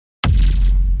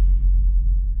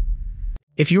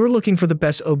If you are looking for the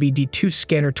best OBD2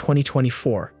 Scanner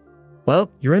 2024,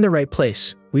 well, you're in the right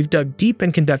place. We've dug deep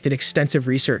and conducted extensive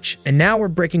research, and now we're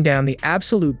breaking down the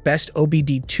absolute best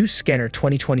OBD2 Scanner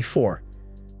 2024.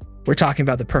 We're talking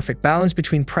about the perfect balance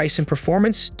between price and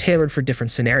performance, tailored for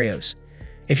different scenarios.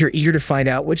 If you're eager to find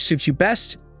out which suits you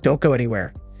best, don't go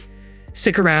anywhere.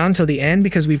 Stick around till the end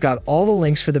because we've got all the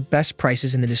links for the best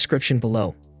prices in the description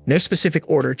below. No specific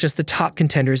order, just the top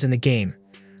contenders in the game.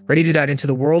 Ready to dive into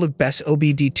the world of best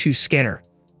OBD2 Scanner?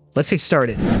 Let's get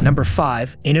started. Number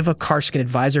 5. Innova CarScan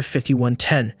Advisor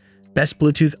 5110, Best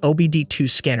Bluetooth OBD2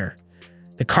 Scanner.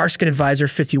 The CarScan Advisor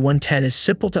 5110 is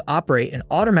simple to operate and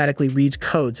automatically reads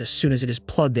codes as soon as it is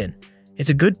plugged in. It's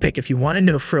a good pick if you want a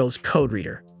no-frills code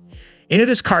reader.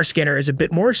 Innova's car scanner is a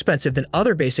bit more expensive than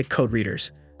other basic code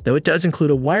readers, though it does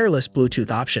include a wireless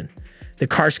Bluetooth option. The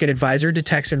CarScan Advisor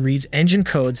detects and reads engine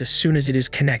codes as soon as it is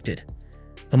connected.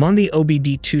 Among the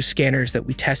OBD2 scanners that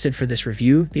we tested for this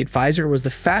review, the Advisor was the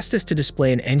fastest to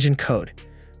display an engine code.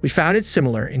 We found it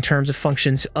similar in terms of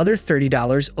functions to other $30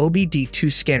 OBD2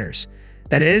 scanners.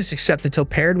 That is, except until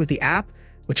paired with the app,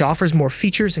 which offers more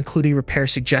features including repair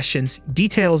suggestions,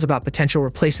 details about potential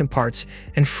replacement parts,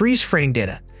 and freeze frame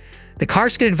data. The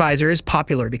CarScan Advisor is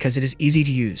popular because it is easy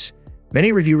to use.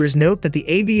 Many reviewers note that the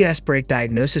ABS brake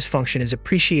diagnosis function is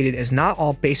appreciated as not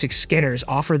all basic scanners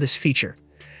offer this feature.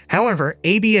 However,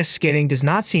 ABS scanning does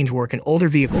not seem to work in older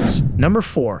vehicles. Number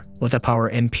 4. Motopower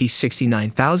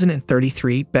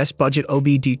MP69033 Best Budget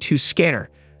OBD2 Scanner.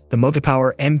 The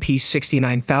Motopower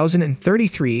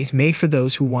MP69033 is made for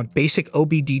those who want basic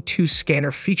OBD2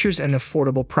 scanner features at an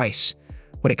affordable price.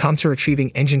 When it comes to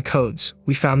retrieving engine codes,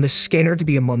 we found this scanner to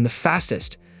be among the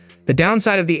fastest. The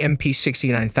downside of the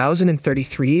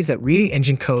MP69033 is that reading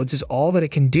engine codes is all that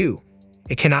it can do.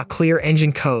 It cannot clear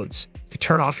engine codes to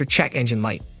turn off your check engine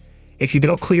light. If you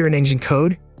don't clear an engine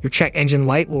code, your check engine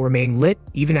light will remain lit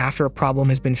even after a problem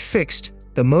has been fixed,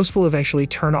 though most will eventually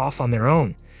turn off on their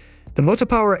own. The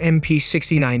Motopower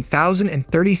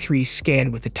MP69033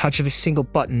 scanned with the touch of a single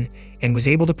button and was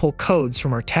able to pull codes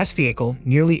from our test vehicle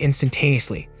nearly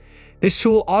instantaneously. This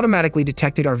tool automatically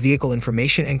detected our vehicle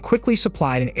information and quickly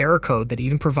supplied an error code that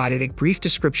even provided a brief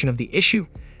description of the issue,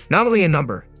 not only a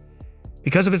number.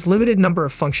 Because of its limited number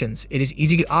of functions, it is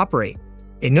easy to operate.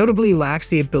 It notably lacks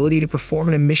the ability to perform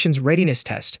an emissions readiness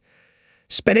test.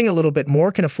 Spending a little bit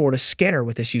more can afford a scanner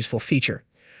with this useful feature.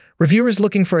 Reviewers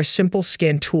looking for a simple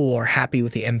scan tool are happy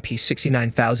with the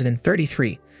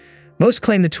MP69033. Most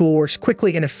claim the tool works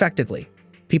quickly and effectively.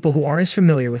 People who aren't as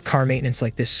familiar with car maintenance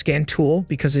like this scan tool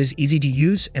because it is easy to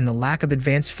use and the lack of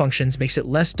advanced functions makes it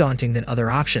less daunting than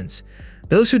other options.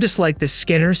 Those who dislike this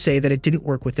scanner say that it didn't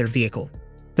work with their vehicle.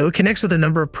 Though it connects with a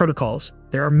number of protocols,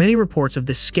 there are many reports of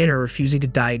this scanner refusing to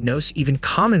diagnose even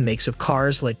common makes of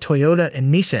cars like Toyota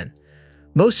and Nissan.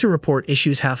 Most who report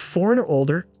issues have foreign or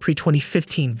older,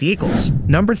 pre-2015 vehicles.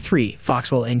 Number 3.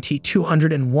 Foxwell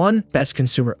NT201 Best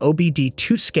Consumer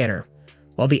OBD2 Scanner.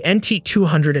 While the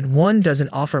NT201 doesn't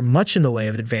offer much in the way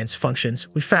of advanced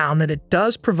functions, we found that it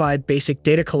does provide basic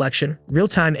data collection,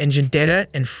 real-time engine data,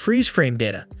 and freeze frame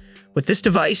data. With this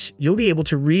device, you'll be able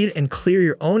to read and clear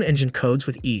your own engine codes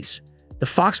with ease. The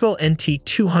Foxwell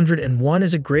NT201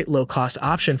 is a great low-cost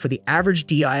option for the average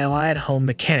DIY at-home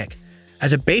mechanic.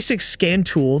 As a basic scan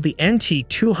tool, the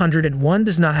NT201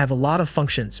 does not have a lot of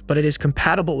functions, but it is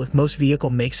compatible with most vehicle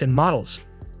makes and models.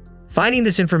 Finding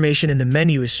this information in the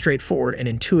menu is straightforward and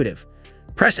intuitive.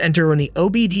 Press Enter when the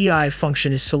OBD-II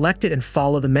function is selected and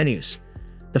follow the menus.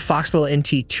 The Foxwell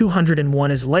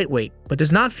NT201 is lightweight, but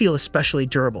does not feel especially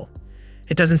durable.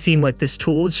 It doesn't seem like this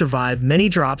tool would survive many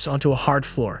drops onto a hard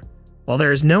floor. While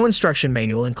there is no instruction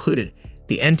manual included,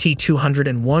 the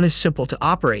NT201 is simple to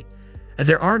operate, as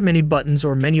there aren't many buttons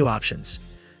or menu options.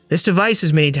 This device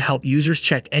is made to help users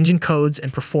check engine codes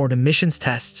and perform emissions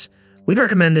tests. We'd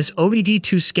recommend this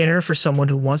OBD2 scanner for someone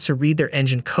who wants to read their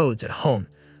engine codes at home,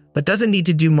 but doesn't need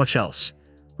to do much else.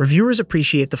 Reviewers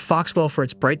appreciate the Foxwell for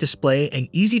its bright display and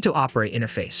easy-to-operate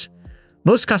interface.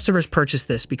 Most customers purchase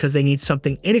this because they need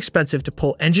something inexpensive to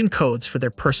pull engine codes for their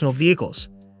personal vehicles.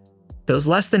 Those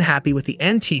less than happy with the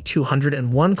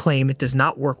NT201 claim it does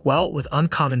not work well with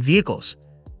uncommon vehicles.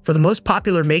 For the most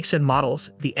popular makes and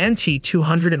models, the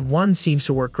NT201 seems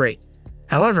to work great.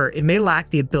 However, it may lack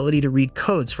the ability to read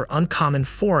codes for uncommon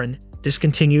foreign,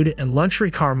 discontinued, and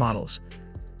luxury car models.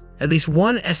 At least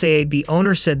one SAAB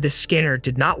owner said this scanner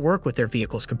did not work with their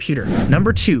vehicle's computer.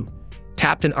 Number 2.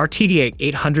 Tapton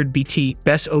RTD800BT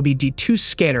Best OBD2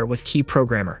 Scanner with Key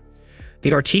Programmer.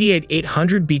 The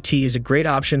RTD800BT is a great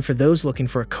option for those looking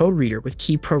for a code reader with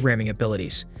key programming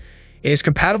abilities. It is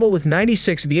compatible with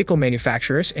 96 vehicle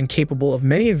manufacturers and capable of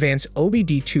many advanced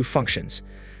OBD2 functions.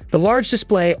 The large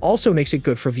display also makes it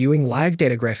good for viewing live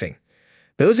data graphing.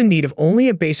 Those in need of only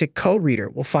a basic code reader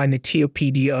will find the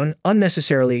OBD-II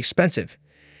unnecessarily expensive.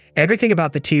 Everything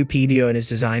about the OBD-II is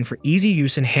designed for easy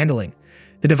use and handling.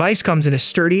 The device comes in a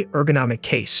sturdy, ergonomic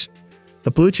case.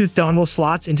 The Bluetooth dongle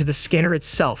slots into the scanner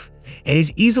itself and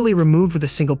is easily removed with a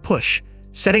single push.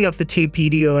 Setting up the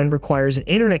OBD-II requires an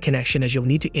internet connection, as you'll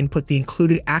need to input the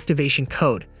included activation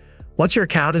code. Once your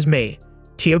account is made,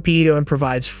 OBD-II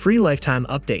provides free lifetime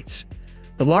updates.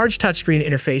 The large touchscreen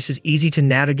interface is easy to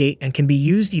navigate and can be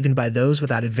used even by those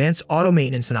without advanced auto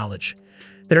maintenance knowledge.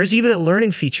 There is even a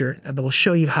learning feature that will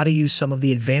show you how to use some of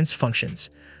the advanced functions.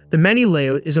 The menu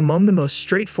layout is among the most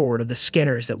straightforward of the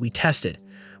scanners that we tested.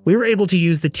 We were able to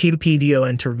use the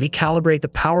OBD-II to recalibrate the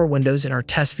power windows in our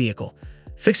test vehicle,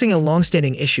 fixing a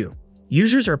long-standing issue.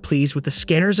 Users are pleased with the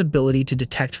scanner's ability to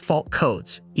detect fault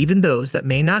codes, even those that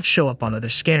may not show up on other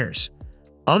scanners.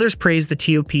 Others praise the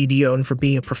OBD-II for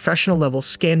being a professional-level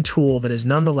scan tool that is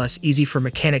nonetheless easy for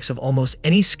mechanics of almost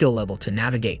any skill level to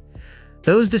navigate.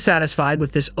 Those dissatisfied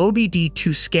with this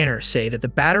OBD2 scanner say that the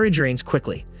battery drains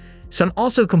quickly. Some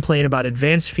also complain about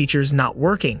advanced features not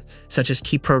working, such as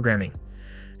key programming.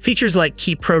 Features like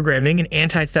key programming and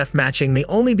anti-theft matching may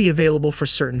only be available for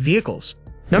certain vehicles.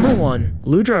 Number 1.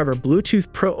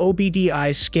 BlueDriver Pro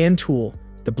OBD-II Scan Tool.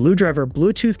 The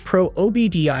BlueDriver Pro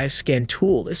OBD-II Scan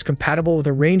Tool is compatible with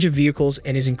a range of vehicles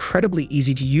and is incredibly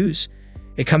easy to use.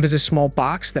 It comes as a small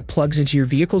box that plugs into your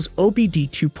vehicle's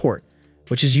OBD2 port,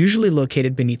 which is usually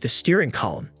located beneath the steering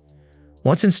column.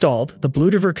 Once installed, the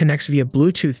BlueDriver connects via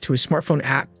Bluetooth to a smartphone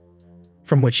app,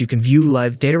 from which you can view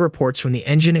live data reports from the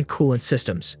engine and coolant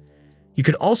systems. You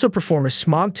can also perform a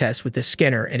smog test with this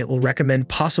scanner, and it will recommend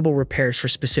possible repairs for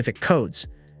specific codes.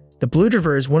 The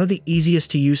BlueDriver is one of the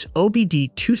easiest to use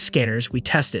OBD2 scanners we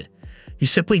tested. You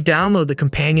simply download the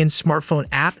companion smartphone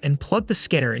app and plug the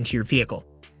scanner into your vehicle.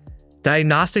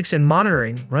 Diagnostics and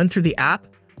monitoring run through the app,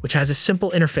 which has a simple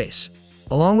interface.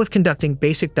 Along with conducting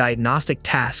basic diagnostic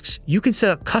tasks, you can set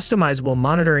up customizable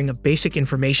monitoring of basic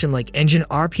information like engine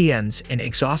RPMs and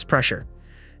exhaust pressure.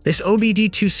 This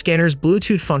OBD2 scanner's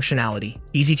Bluetooth functionality,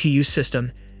 easy-to-use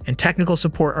system, and technical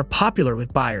support are popular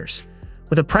with buyers.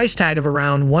 With a price tag of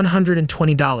around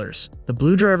 $120, the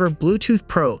BlueDriver Bluetooth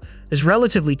Pro is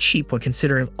relatively cheap when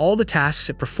considering all the tasks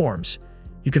it performs.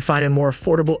 You can find a more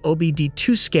affordable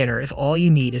OBD2 scanner if all you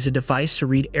need is a device to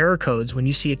read error codes when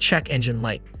you see a check engine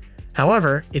light.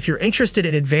 However, if you're interested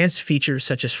in advanced features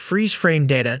such as freeze-frame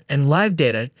data and live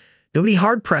data, you'll be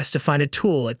hard-pressed to find a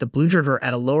tool like the BlueDriver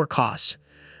at a lower cost.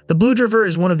 The BlueDriver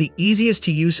is one of the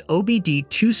easiest-to-use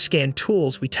OBD2 scan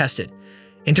tools we tested.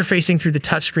 Interfacing through the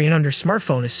touchscreen on your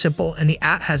smartphone is simple, and the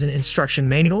app has an instruction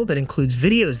manual that includes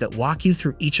videos that walk you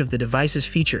through each of the device's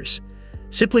features.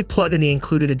 Simply plug in the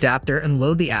included adapter and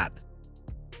load the app.